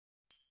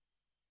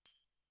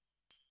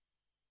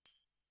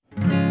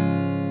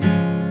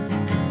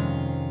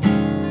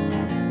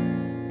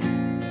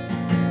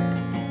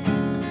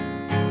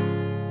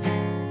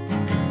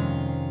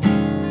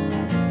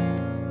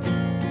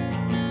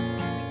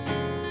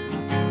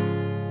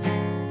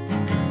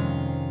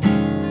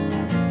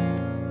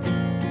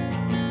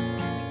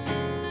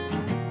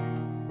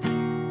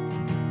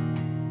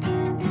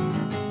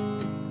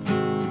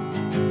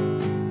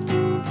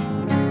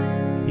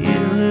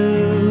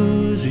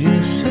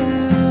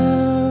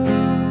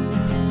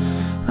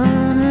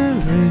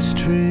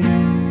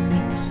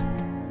treats.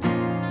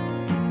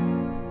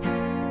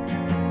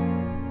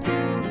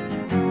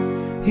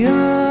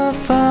 You're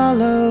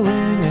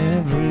following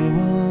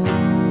everyone.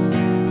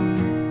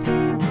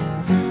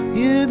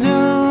 You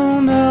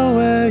don't know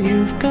where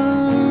you've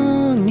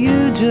gone.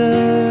 You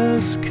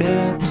just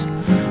kept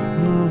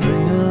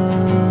moving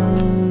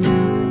on.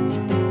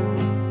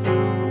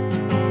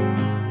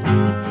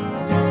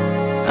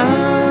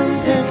 I'm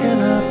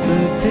picking up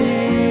the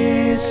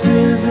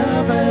pieces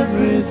of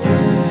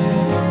everything.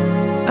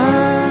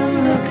 I'm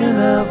looking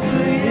out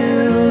for you.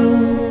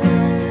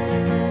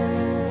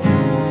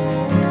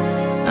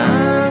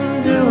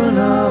 I'm doing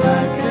all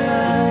I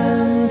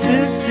can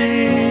to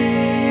see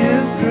you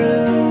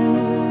through.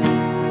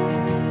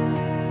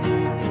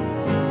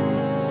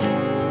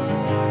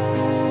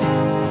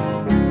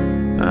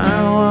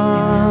 I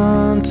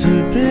want to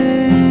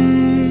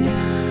be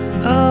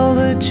all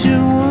that you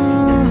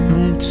want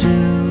me to.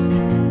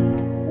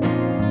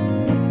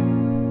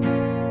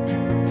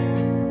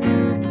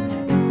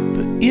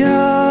 But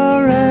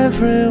you're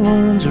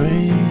everyone's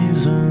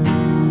reason,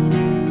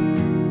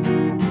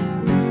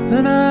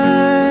 and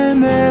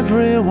I'm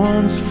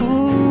everyone's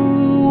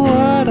fool.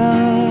 What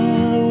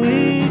are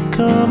we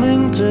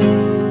coming to?